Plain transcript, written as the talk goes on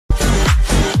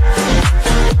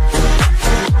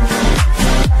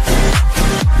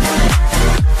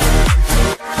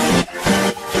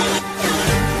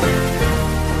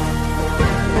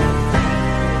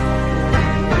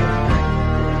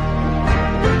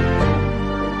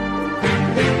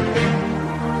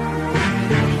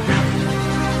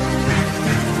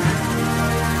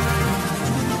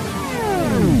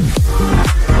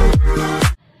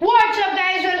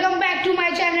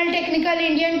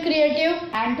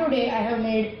today I have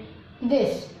made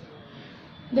this,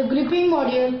 the gripping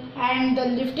module and the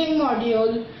lifting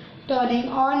module turning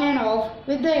on and off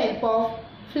with the help of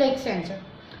flex sensor.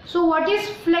 So what is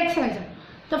flex sensor?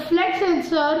 The flex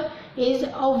sensor is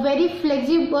a very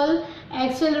flexible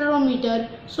accelerometer,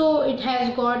 so it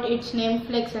has got its name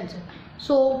flex sensor.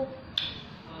 So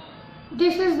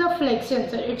this is the flex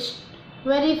sensor. It's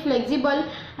very flexible,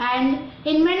 and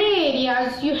in many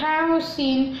areas we have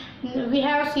seen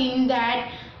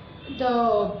that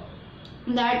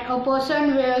a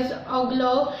person wears a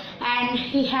glove and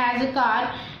he has a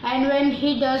car, and when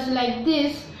he does like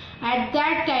this, at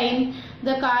that time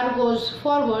the car goes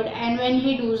forward, and when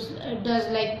he does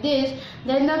like this,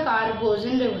 then the car goes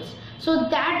in reverse. So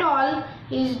that all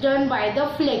is done by the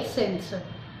flex sensor.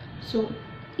 So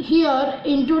here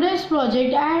in today's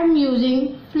project I am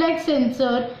using flex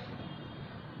sensor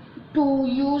to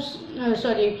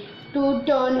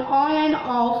turn on and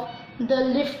off the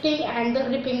lifting and the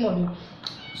gripping module.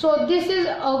 So this is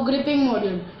a gripping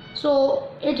module. So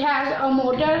it has a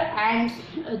motor and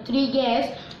 3 gears.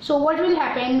 So what will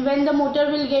happen, when the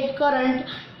motor will get current,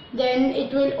 then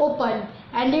it will open,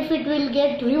 and if it will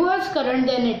get reverse current,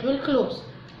 then it will close.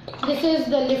 This is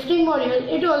the lifting module.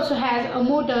 It also has a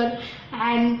motor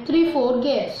and 3-4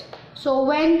 gears. So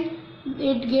when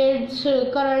it gets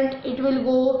current, it will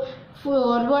go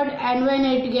forward, and when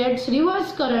it gets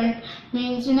reverse current,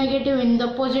 means negative in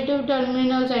the positive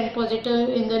terminals and positive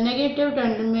in the negative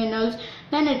terminals,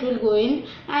 then it will go in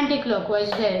anti-clockwise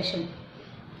direction.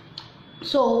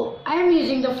 So I am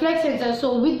using the flex sensor.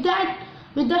 So with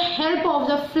the help of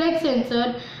the flex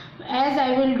sensor, as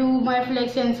I will do my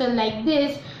flex sensor like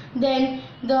this, then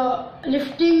the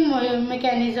lifting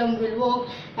mechanism will work,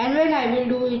 and when I will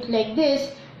do it like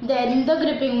this, then the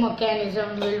gripping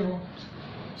mechanism will work.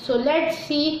 So let's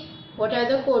see what are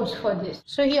the codes for this.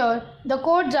 So here the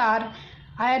codes are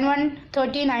IN1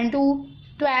 13, IN2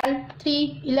 12,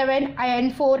 3 11,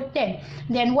 IN4 10.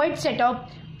 Then void setup,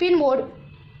 pin mode,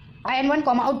 IN1,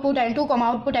 output, IN2,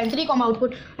 output, IN3,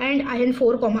 output, and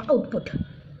IN4, output.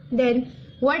 Then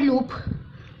void loop,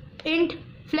 int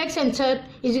flex sensor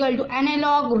is equal to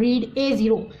analog read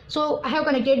A0. So I have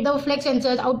connected the flex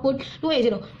sensor's output to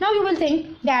A0. Now you will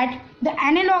think that the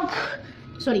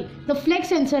flex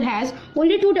sensor has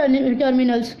only 2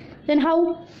 terminals. Then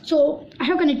how? So I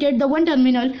have connected the one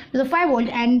terminal to the 5 volt,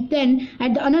 and then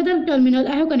at the another terminal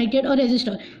I have connected a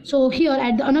resistor. So here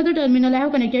at the another terminal I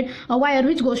have connected a wire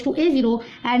which goes to A0,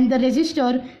 and the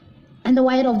resistor and the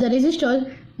wire of the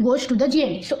resistor goes to the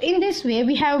GND. So in this way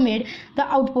we have made the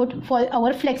output for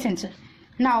our flex sensor.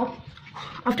 Now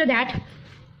after that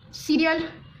serial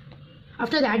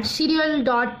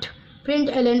dot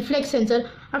println flex sensor.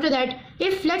 After that,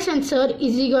 if flex sensor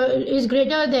is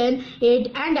greater than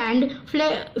 8 and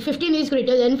 15 is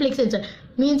greater than flex sensor,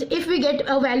 means if we get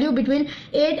a value between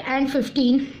 8 and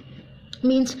 15,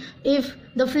 means if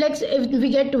we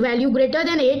get value greater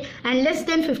than 8 and less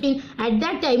than 15, at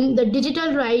that time the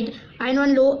digital write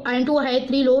IN1 low, IN2 high,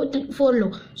 3 low, 4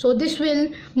 low. So this will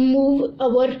move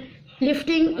our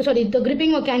the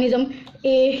gripping mechanism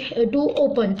to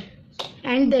open.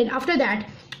 And then after that,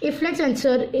 if flex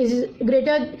sensor is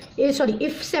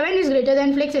if 7 is greater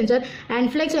than flex sensor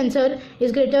and flex sensor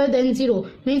is greater than 0,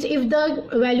 means if the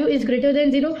value is greater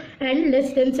than 0 and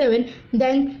less than 7,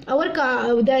 then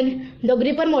then the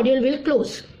gripper module will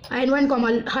close.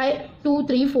 IN1, high, 2,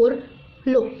 3, 4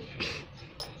 low.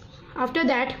 After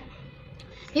that,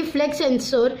 if flex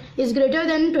sensor is greater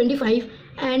than 25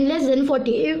 and less than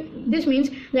 40, this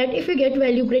means that if we get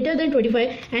value greater than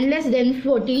 25 and less than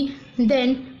 40,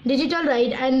 then digital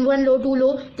write and 1 low, 2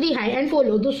 low, 3 high, and 4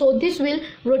 low. So this will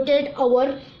rotate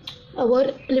our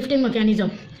lifting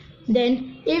mechanism.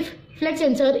 Then if flex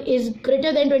sensor is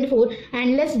greater than 24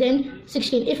 and less than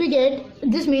 16,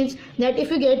 this means that if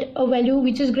we get a value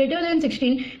which is greater than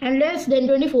 16 and less than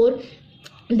 24,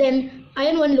 then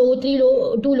IN1 low, 3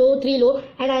 low, 2 low, 3 low,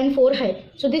 and IN4 high.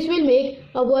 So this will make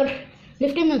our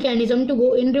lifting mechanism to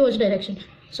go in reverse direction.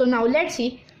 So now let's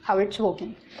see how it's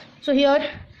working. So here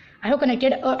I have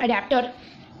connected an adapter,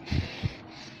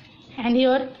 and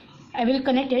here I will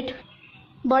connect it.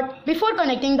 But before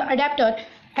connecting the adapter,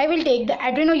 I will take the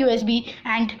Arduino USB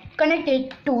and connect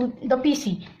it to the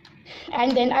PC,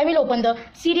 and then I will open the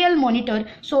serial monitor.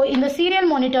 So in the serial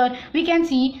monitor we can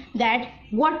see that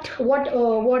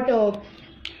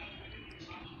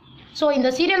so in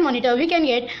the serial monitor we can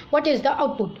get what is the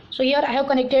output. So here I have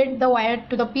connected the wire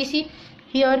to the PC.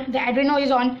 Here the Arduino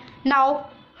is on. Now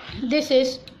this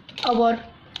is our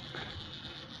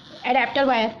adapter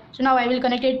wire. So now I will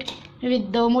connect it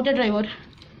with the motor driver.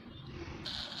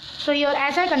 So here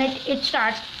as I connect, it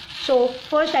starts So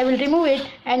first I will remove it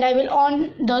and I will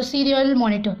on the serial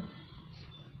monitor.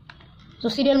 So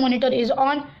serial monitor is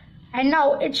on and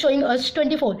now it's showing us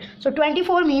 24. So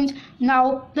 24 means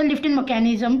now the lifting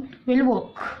mechanism will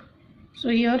work. So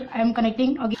here I am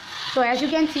connecting again. So as you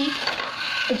can see,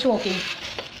 it's working.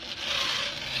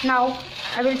 Now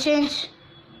I will change.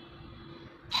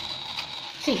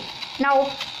 See,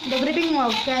 now the gripping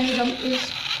mechanism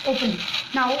is opening.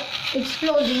 Now it's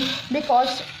closing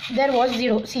because there was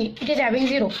 0. See, it is having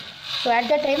 0. So at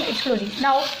that time it's closing.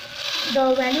 Now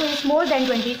the value is more than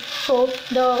 20, so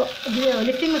the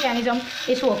lifting mechanism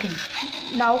is working.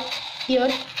 Now here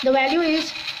the value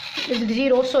is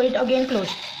 0, so it again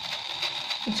closed.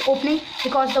 It's opening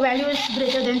because the value is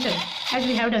greater than 7, as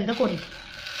we have done the coding.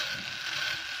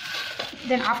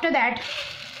 Then after that,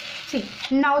 see,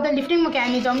 now the lifting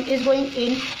mechanism is going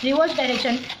in reverse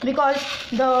direction because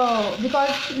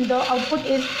the output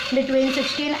is between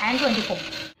 16 and 24.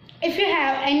 If you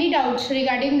have any doubts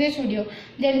regarding this video,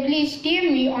 then please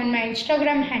DM me on my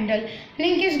Instagram handle.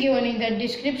 Link is given in the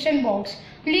description box.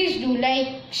 Please do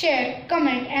like, share,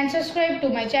 comment and subscribe to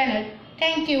my channel.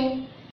 Thank you.